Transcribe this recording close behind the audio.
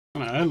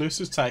don't know,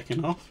 Luce is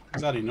taking off.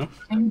 Is that enough?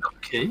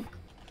 Okay.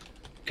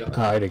 Got it.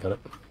 I already got it.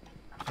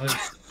 I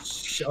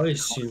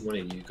assume one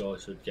of you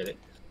guys would get it.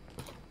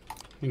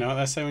 You know what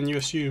they say when you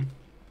assume?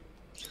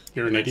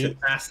 You're an idiot.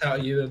 Ass out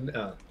of you and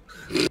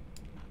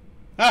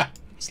Ah!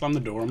 Slam the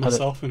door on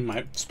myself and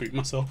might spook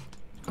myself.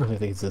 I don't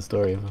think it's a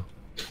story of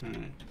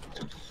Right.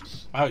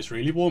 Wow, it's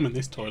really warm in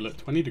this toilet.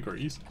 20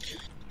 degrees.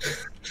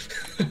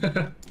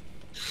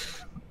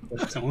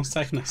 Someone's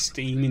taking a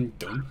steaming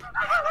dump.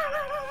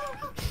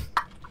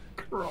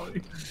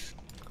 Right.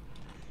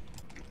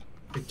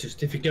 it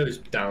just if it goes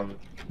down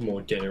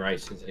more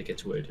generations, it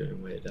gets weirder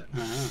and weirder.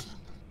 Ah.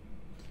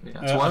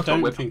 Yeah, I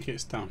don't think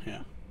it's down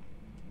here.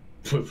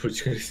 What was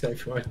you going to say?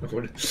 Right?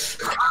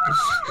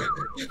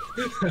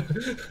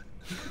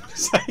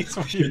 Say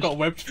something, you've got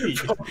webbed feet.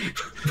 I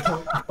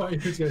was going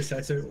to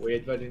say something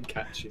weird, but I didn't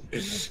catch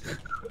it.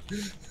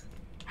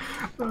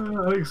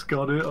 Alex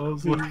got it. I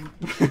was like,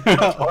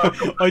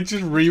 I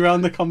just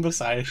rewound the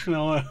conversation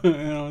and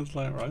I was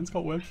like, Ryan's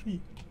got webbed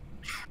feet.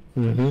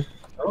 Mm-hmm.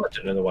 Oh, I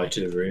don't know the way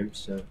to the room,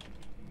 so.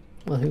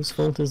 Well, whose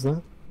fault is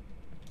that?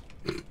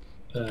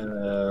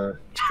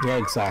 Yeah,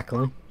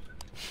 exactly.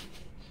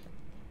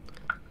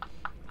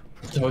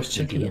 So I was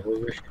checking Yeah. all the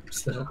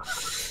rooms there.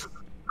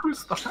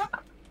 who's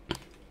that?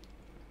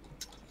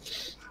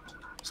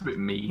 It's a bit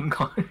mean,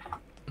 guy.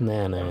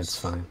 No, it's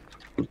fine.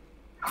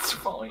 It's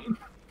fine.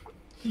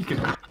 You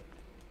can.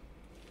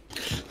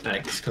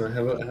 Alex, can I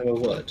have a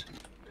word?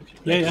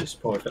 Yeah.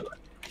 Just privately.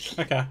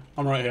 Okay,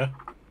 I'm right here.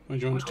 What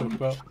do you want to talk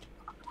about?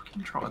 We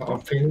can try. I'm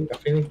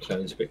feeling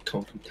Clone's a bit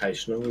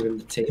confrontational within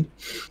the team.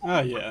 Oh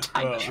yeah,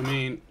 well, I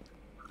mean,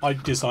 I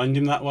designed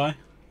him that way.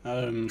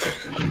 I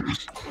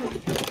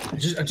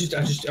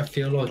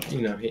feel like,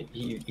 you know,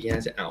 he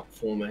has it out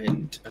for me,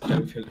 and I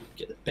don't feel like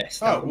he get the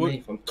best out of me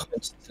if I'm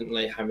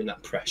constantly having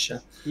that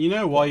pressure. You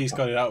know why he's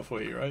got it out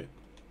for you, right?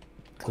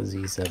 Because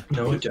he said.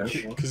 No, I don't.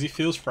 Because he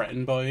feels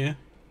threatened by you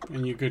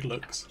and your good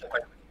looks.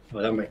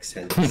 Well, that makes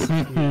sense.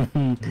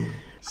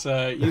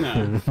 So, you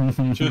know,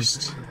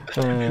 just...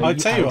 I'll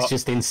tell you Alex what.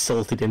 just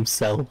insulted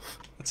himself.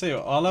 I'll tell you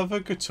what, I'll have a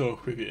good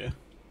talk with you.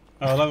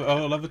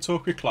 I'll have a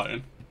talk with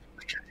Clone.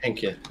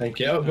 Thank you.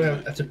 Oh,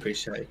 well, that's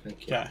appreciated.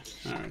 Thank you. Yeah,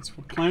 alright. So,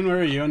 Clone, where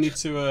are you? I need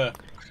to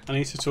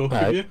talk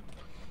with you.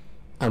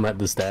 I'm at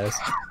the stairs.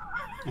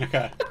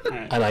 Okay,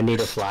 alright. And I need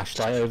a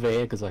flashlight over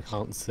here because I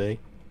can't see.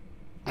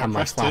 And my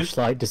press two.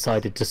 flashlight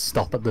decided to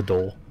stop at the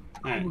door.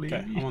 Alright, okay,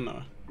 I'm on that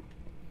way.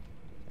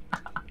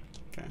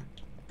 Okay.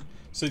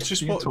 So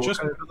just You can what, talk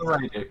just... over the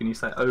radio. Can you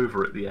say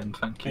over at the end?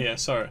 Thank you. Yeah,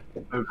 sorry.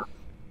 Over.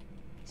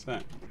 So,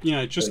 you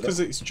know, just because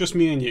it's just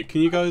me and you,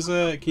 can you guys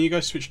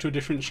switch to a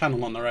different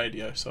channel on the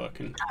radio so I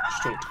can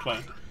just talk to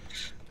Clone?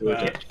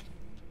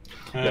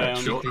 Yeah,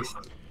 sure.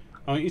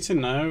 I want you to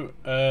know,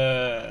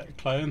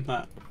 Clone,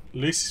 that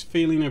Luce is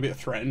feeling a bit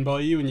threatened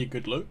by you and your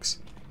good looks,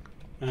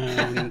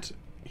 and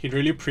he'd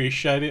really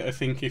appreciate it, I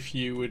think, if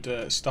you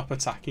would stop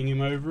attacking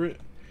him over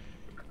it.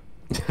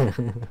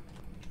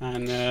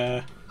 And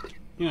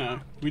you know,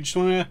 we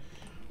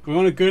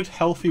want a good,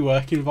 healthy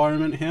work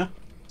environment here.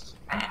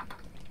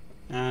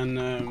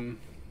 And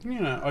you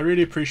know, I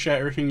really appreciate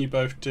everything you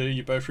both do.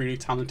 You're both really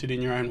talented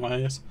in your own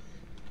ways.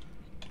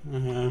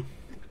 So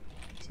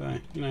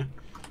you know,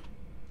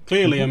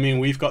 clearly, I mean,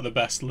 we've got the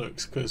best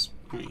looks because,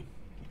 I mean,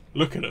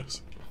 look at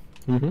us.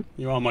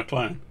 You are my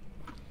clone.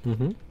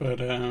 But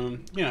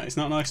you know, it's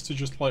not nice to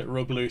just like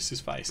rub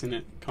Luce's face in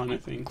it, kind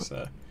of thing.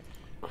 So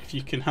if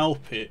you can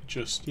help it,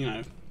 just, you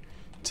know,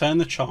 turn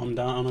the charm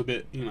down a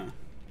bit. You know,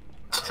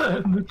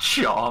 Turn the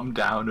charm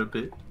down a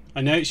bit.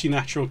 I know it's your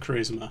natural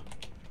charisma.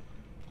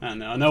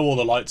 And I know all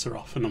the lights are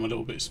off and I'm a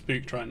little bit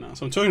spooked right now.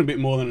 So I'm talking a bit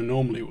more than I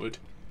normally would.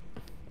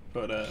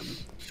 But,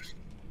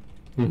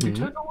 You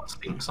turn all the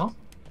things on.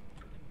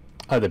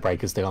 Oh, the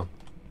breaker's still on.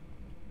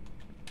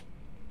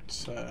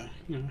 so,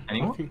 you know,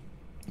 Anyone? I think-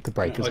 The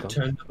breaker's I gone.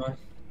 turned them on.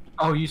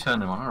 Oh, you turn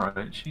them on.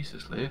 Alright.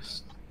 Jesus,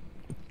 Lewis.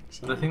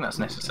 so, I think that's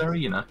necessary,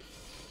 you know.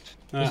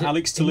 Is it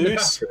Alex to in the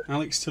Lewis. bathroom?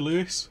 Alex to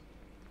Lewis.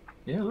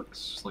 Yeah,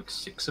 looks like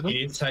 6 of You them.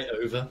 didn't say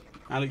over.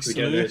 Alex We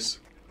to don't know. Lewis.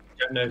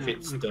 Don't know if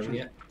it's done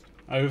yet.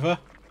 Over.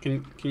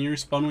 Can you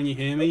respond when you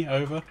hear me?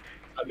 Over.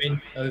 I'm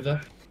in.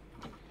 Over.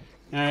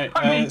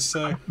 Alright,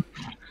 so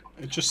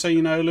just so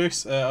you know,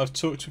 Lewis, I've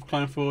talked with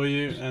Clone for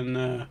you and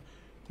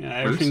you know,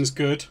 everything's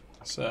good.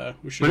 So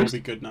we should all be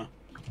good now.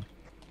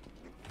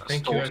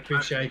 Thank you. I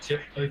appreciate it.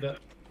 Over.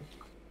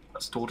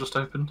 That door just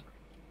opened.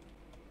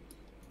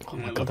 Oh Yeah,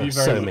 my love god, you there's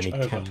very so much. many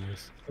Over.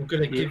 cameras. I'm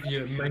gonna give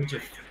you a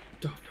major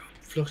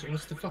flush.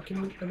 What's the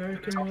fucking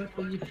American word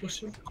when you flush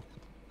them?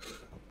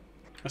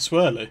 A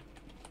swirly.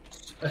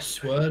 A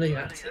swirly.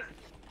 That's it.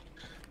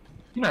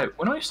 You know,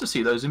 when I used to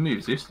see those in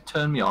movies, they used to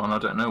turn me on, and I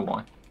don't know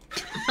why.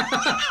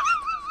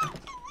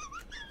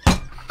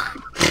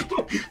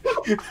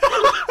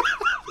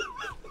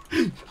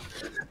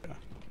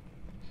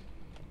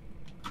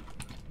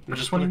 I'm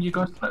just wondering, you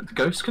guys know, the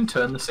ghost can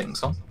turn the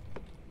things on.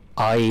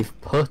 I've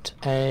put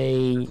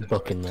a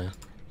book in there.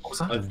 What was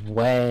that?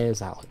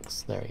 Where's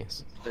Alex? There he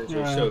is. There's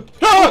also.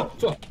 Ah!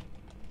 Fuck.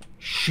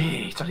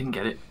 Shit, I didn't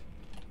get it.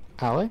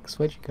 Alex,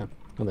 where'd you go?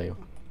 Oh, there you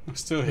I'm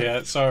still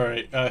here.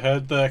 Sorry, I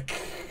heard the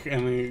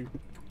and he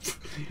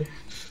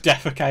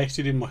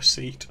defecated in my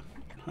seat.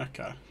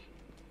 Okay.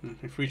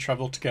 If we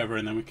travel together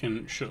and then we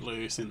can shut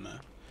Lewis in there.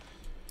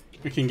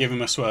 We can give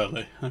him a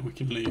swirly and we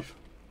can leave.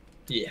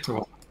 Yeah.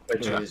 Oh,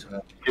 Veggie yeah. as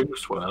well. Give him a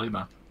swirly,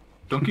 man.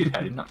 Dunk his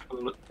head in that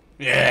toilet.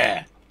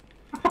 Yeah!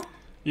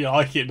 You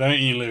like it, don't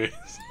you,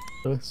 Lewis?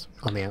 Lewis,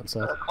 on the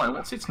outside.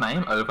 What's its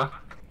name? Over.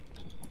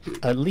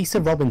 Lisa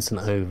Robinson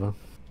over.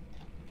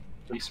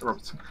 Lisa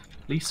Robinson.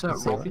 Lisa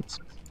That's all right.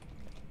 Robinson.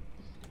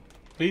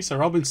 Lisa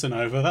Robinson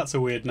over, that's a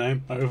weird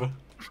name. Over.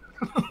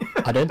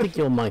 I don't think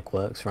your mic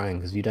works, Ryan,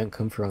 because you don't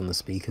come through on the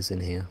speakers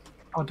in here.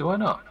 Oh, do I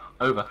not?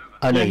 Over.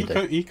 I know Yeah, you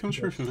do. he comes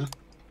through from there.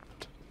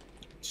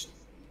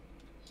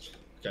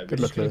 Okay, Good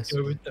luck, Lewis.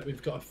 go with that.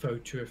 We've got a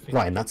photo of him.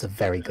 Ryan, that's a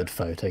very good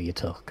photo you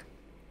took.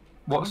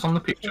 What's on the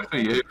picture for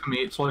you? For me,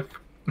 it's like,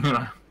 you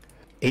know.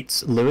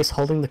 It's Lewis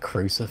holding the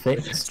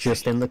crucifix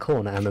just in the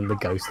corner and then the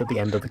ghost at the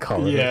end of the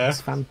corridor. Yeah.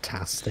 It's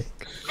fantastic.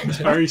 It's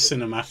very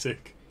cinematic.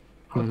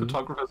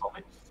 Photographer's on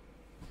it.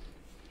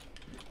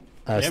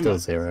 Yeah, Still man.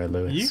 0,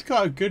 Lewis. You've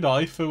got a good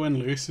eye for when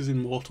Lewis is in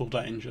mortal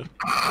danger.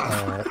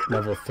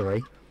 Level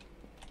 3.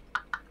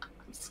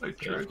 So Okay,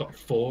 true. I've got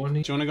 4 on Do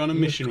it. you want to go on a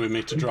mission with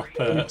me to drop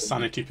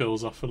sanity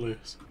pills off for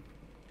Lewis?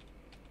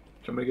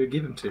 Do you want me to go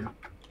give him to him?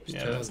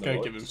 Yeah, let's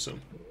go give him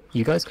some.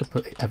 You guys could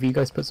put. Have you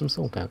guys put some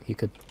salt out? You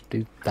could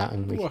do that,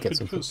 and we Ooh, I could get could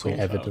some put salt out.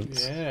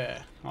 evidence.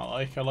 Yeah,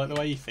 I like the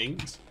way he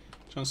thinks. Do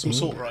you want some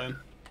salt, Ryan?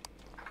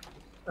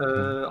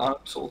 I'm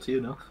salty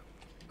enough.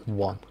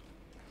 1.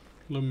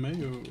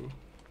 LeMayo.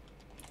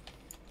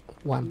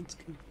 1. Let's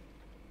go.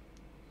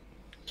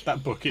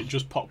 That bucket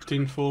just popped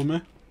in for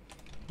me,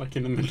 like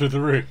in the middle of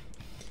the room.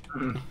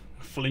 I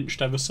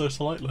flinched ever so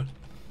slightly.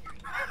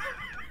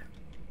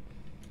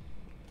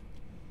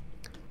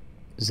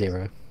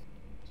 0.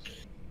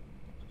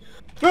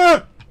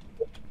 Ah!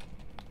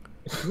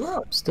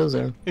 Still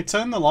 0. It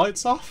turned the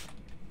lights off.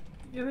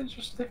 Yeah, they're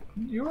just.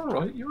 You're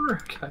alright, you're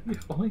okay, you're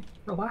fine.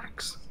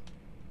 Relax.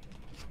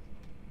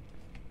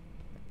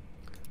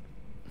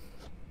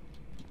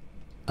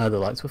 The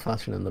lights were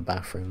flashing in the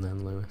bathroom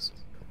then, Lewis.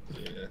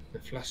 Yeah,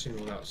 they're flashing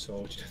all outside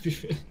and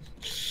everything.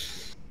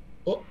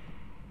 Oh,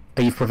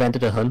 Oh, you've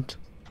prevented a hunt?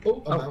 I'm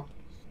Oh. out.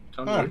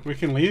 Don't Oh, worry. we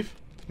can leave.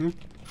 Oh,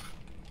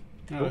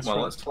 that's Well,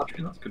 right. that's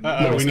flashing, that's good.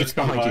 Uh-oh, we Lewis, need it's to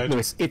go and behind you. hide.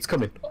 Lewis, it's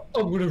coming.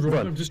 I'm gonna run.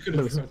 Run. I'm just gonna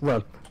Lewis, run.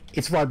 run.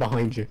 It's right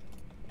behind you.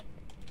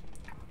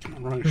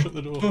 Ryan, shut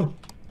the door.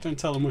 Don't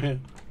tell them we're here.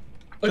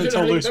 I Don't don't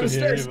tell know, Lewis we're here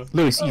downstairs. either.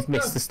 Lewis, Oh, you've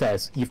missed no. the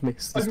stairs. You've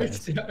missed the I stairs.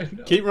 missed it. I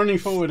know. Keep running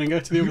forward and go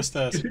to the other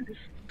stairs.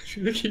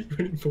 Should I keep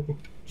running forward?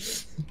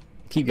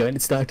 Keep going.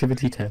 It's still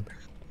activity 10.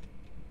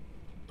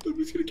 I'm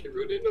just gonna keep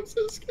running. I'm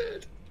so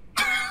scared.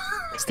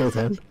 Still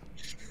 10.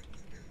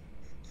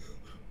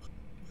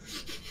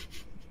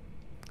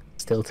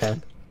 Still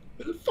 10.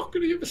 Where the fuck are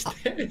the other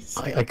stairs?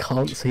 I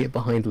can't see it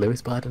behind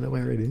Lewis, but I don't know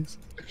where it is.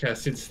 Okay, I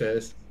see the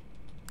stairs.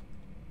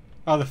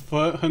 Oh, the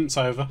foot hunt's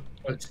over.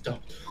 Oh, it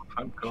stopped.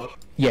 Thank God.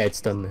 Yeah,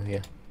 it's done now,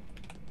 yeah.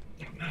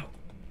 I'm out.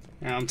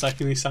 Yeah, I'm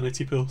taking these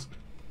sanity pills.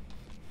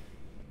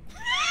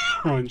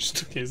 Ryan just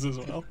took his as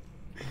well.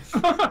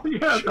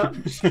 Yeah,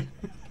 that.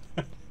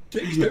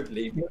 Please don't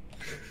leave me.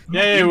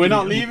 Yeah, we're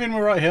not leaving,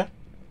 we're right here.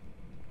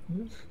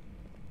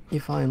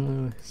 You're fine,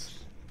 Lewis.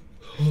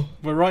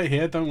 We're right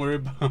here, don't worry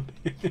about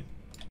it.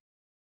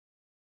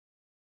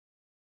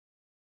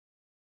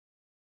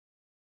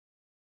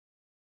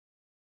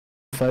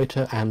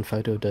 Photo and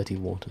photo of dirty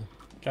water.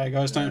 Okay,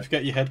 guys, don't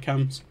forget your head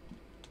cams.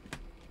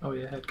 Oh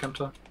yeah, head cam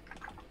time.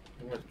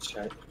 I want to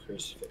check the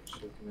crucifix.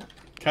 In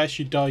case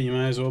you die, you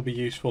may as well be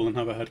useful and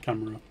have a head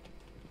camera up.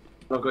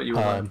 I've got you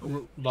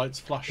on. Lights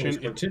flashing.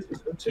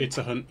 It's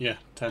a hunt, yeah,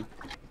 10.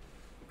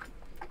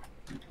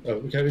 Oh,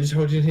 okay, we're just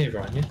holding here,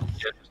 Ryan, yeah?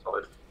 Yeah, just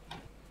started.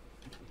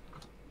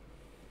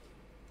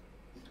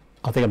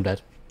 I think I'm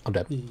dead. I'm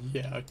dead.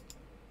 Yeah,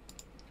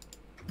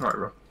 Right,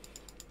 right.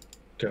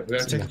 Go, we're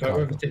gonna take a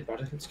photo of a dead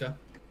body. Let's go.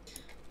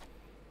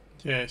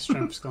 yeah,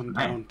 strength's gone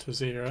down to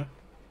 0.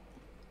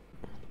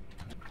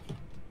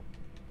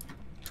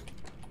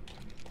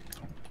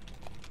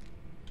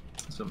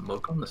 There's a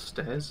mug on the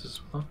stairs as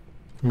well.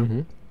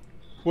 Mm-hmm.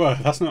 Well,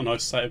 that's not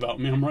nice to say about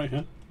me, I'm right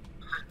here.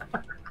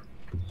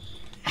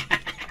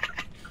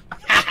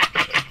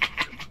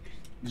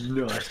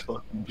 Nice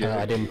fucking joke.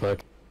 I didn't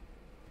put.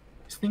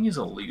 This thing is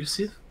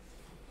elusive.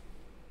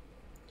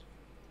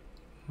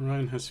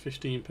 Ryan has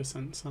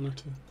 15%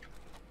 sanity.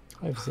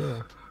 I have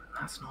 0.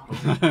 That's not.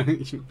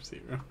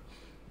 0.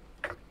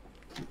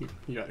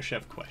 You actually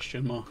have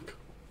question mark.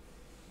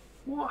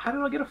 What? How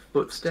did I get a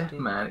footstep,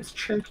 man? It's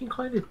choking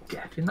kind of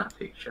death in that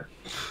picture.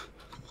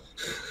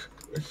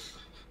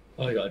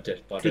 Oh, I got a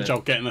dead body. Good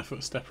job getting a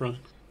footstep, Ryan.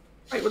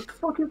 Wait, what the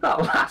fuck is that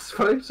last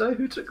photo?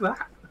 Who took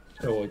that?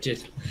 Oh, I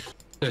did.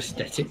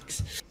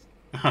 Aesthetics.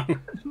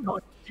 No,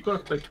 you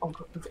got a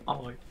photographer's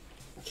eye.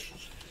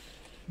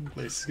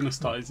 This is going to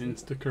start his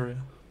Insta career.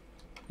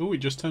 Oh, we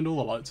just turned all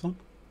the lights on.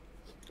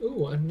 Oh,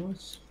 what a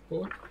nice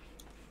boy.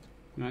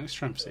 Nice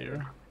Tramp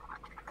 0.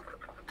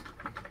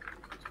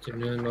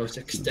 Giving you a nice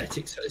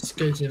aesthetics. It's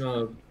good in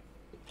our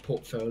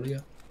portfolio.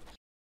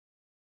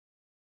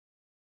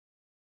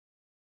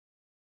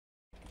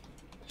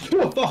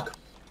 Oh fuck!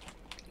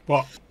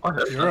 What? I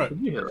heard You're right.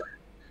 Did you hear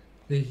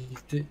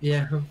that?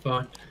 Yeah, I'm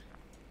fine.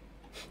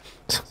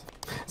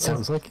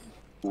 Sounds like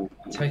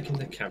Taking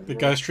the camera. The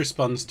ghost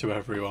responds to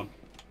everyone.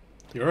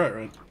 You're right,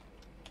 Red.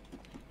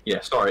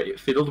 Yeah, sorry. It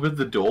fiddled with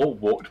the door,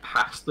 walked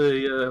past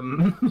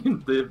the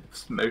the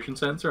motion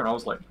sensor, and I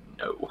was like,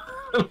 no.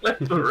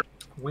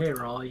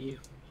 Where are you?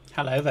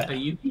 Hello there. Are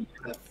you?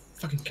 That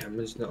fucking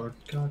camera's not on.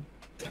 God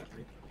damn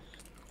it.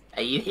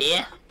 Are you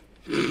here?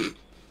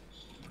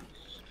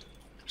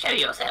 Show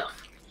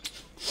yourself.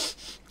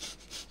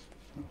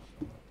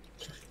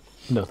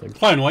 nothing.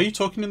 Clone, why are you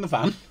talking in the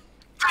van?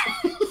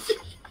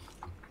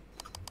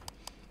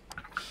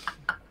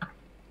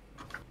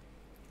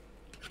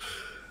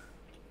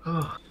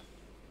 Oh,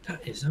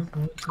 That is a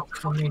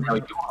fucking hell,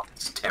 you are.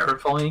 It's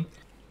terrifying.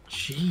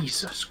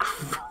 Jesus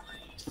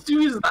Christ. Who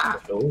is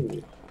that? Oh,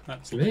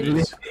 That's really?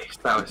 Liz.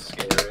 That was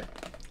scary.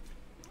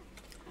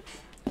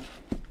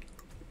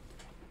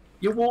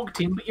 You walked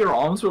in, but your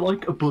arms were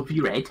like above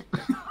your head.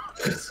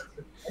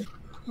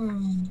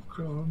 Oh,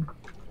 God.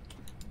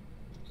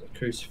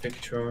 Crucifix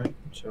try.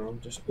 So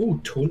I'm just. Oh,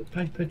 toilet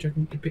paper. Do you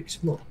reckon we can pick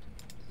some up?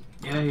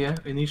 Yeah, yeah.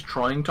 In these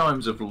trying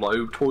times of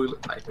low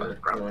toilet paper.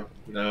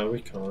 No,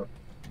 we can't.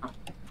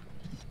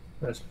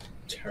 That's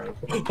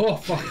terrible. Oh,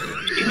 fuck.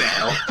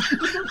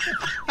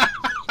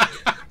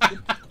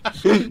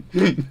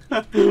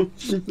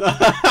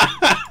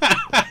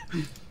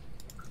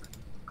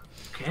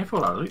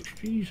 Careful, Alex.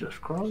 Jesus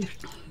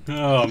Christ.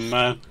 Oh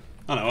man.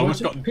 I know, I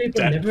almost got People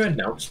dead. never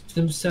announced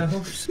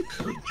themselves.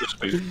 Just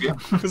spook you.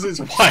 Because it's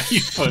way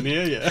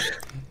funnier, yeah.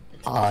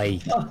 I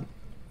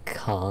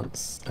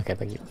can't. Okay,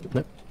 thank you.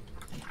 Nope.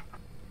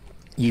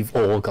 You've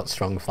all got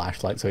strong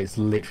flashlights, so it's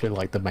literally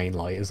like the main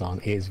light is on.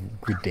 It is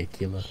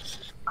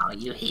ridiculous. Are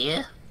you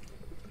here?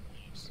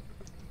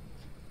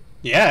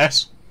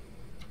 Yes.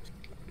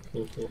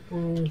 Tell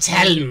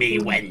me,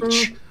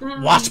 wench,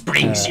 what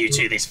brings you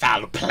to this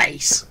foul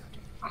place?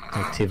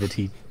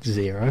 Activity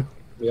 0.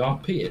 We are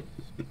peeing.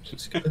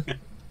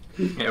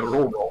 Yeah, we're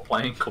all role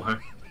playing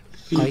clone.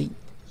 I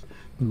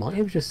might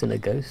have just seen a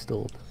ghost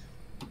orb.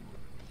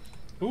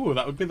 Ooh,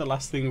 that would be the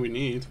last thing we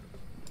need.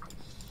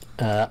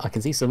 I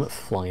can see something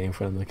flying in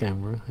front of the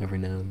camera every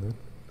now and then.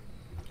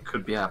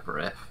 Could be our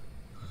breath.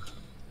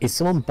 Is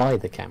someone by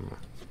the camera?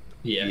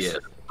 Yes. Yeah,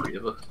 3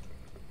 of us.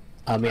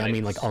 I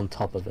mean, like on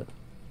top of it.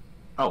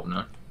 Oh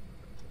no.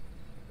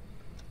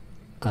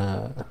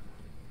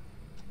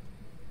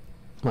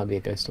 Might be a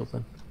ghost orb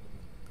then.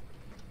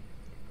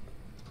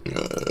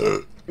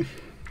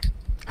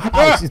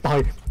 Ah! It's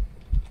behind.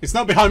 It's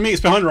not behind me,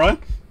 it's behind Ryan.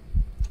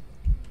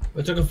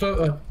 I took a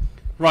photo.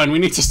 Ryan, we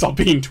need to stop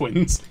being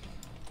twins.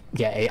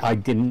 Yeah, I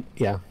didn't.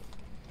 Yeah.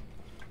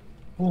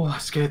 Oh,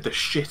 that scared the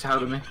shit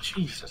out of me.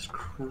 Jesus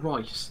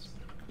Christ.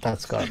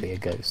 That's gotta be a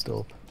ghost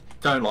orb.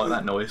 Don't like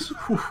that noise.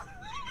 Whew.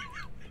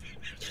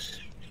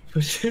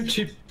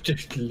 She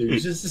just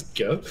loses his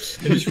go and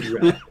just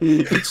ran.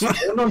 It's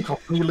falling on top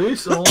of me,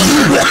 Liz. And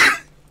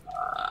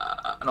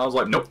I was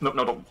like, nope, nope,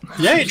 nope, nope.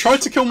 Yeah, it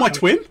tried to kill my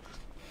twin.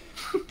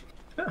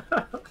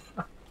 I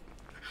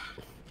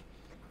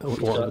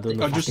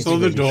just saw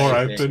the door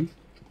open.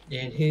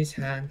 In his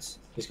hands,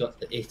 he's got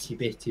the itty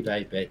bitty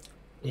baby.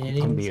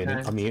 I'm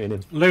muting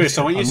him. Lewis,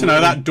 I want you to know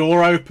that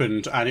door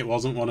opened and it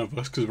wasn't one of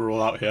us because we're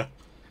all out here.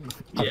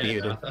 I've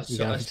muted him. You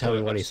don't have to tell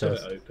me what he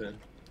says. Open.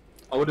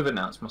 I would have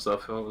announced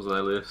myself if I was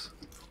there, Liz.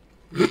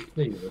 No,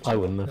 you wouldn't. I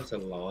wouldn't have. That's a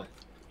lie.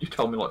 You've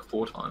told me like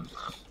 4 times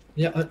now.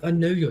 Yeah, I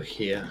know you're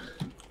here.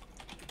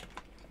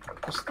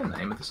 What's the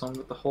name of the song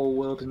with the whole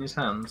world in his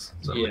hands?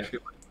 Is that Yeah. literally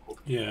what it's called?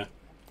 Yeah.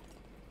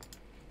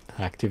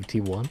 Activity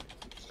 1.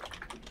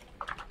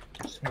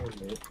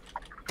 Sorry,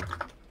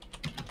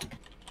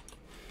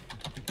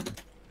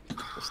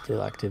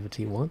 Still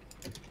activity 1.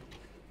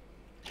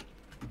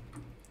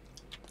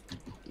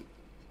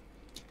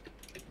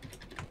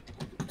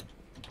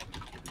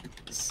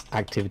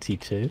 Activity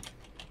 2.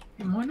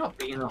 It might not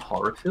be in a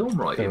horror film,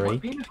 right? It 3.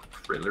 might be in a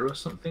thriller or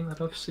something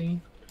that I've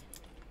seen.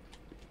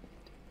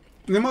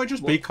 They might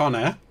just be Con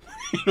Air,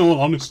 in all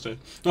honesty.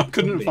 I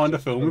couldn't Could be find a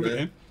just film Con with it Air.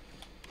 in.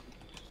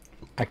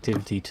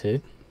 Activity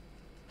 2.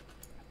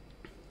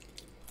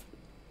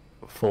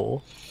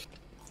 4.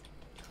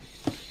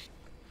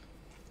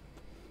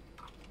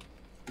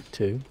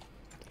 2.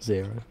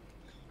 0.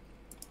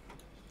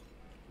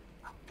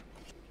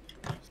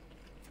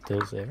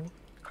 Still 0.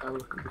 Go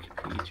look at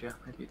Wikipedia.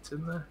 Maybe it's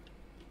in there.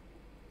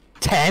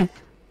 10.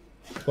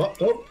 What?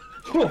 Oh,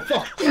 oh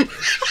fuck!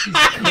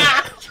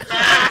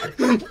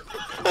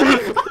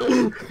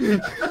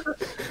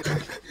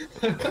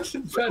 That's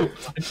very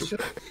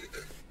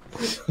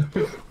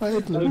I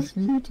had Lewis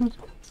muted.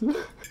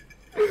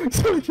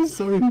 So I just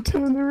saw him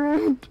turn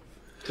around.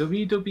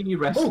 WWE Oh,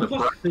 wrestler.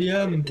 fuck!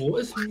 The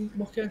water's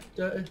mucker.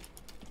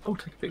 Oh,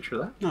 take a picture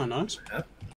of that. Oh, nice.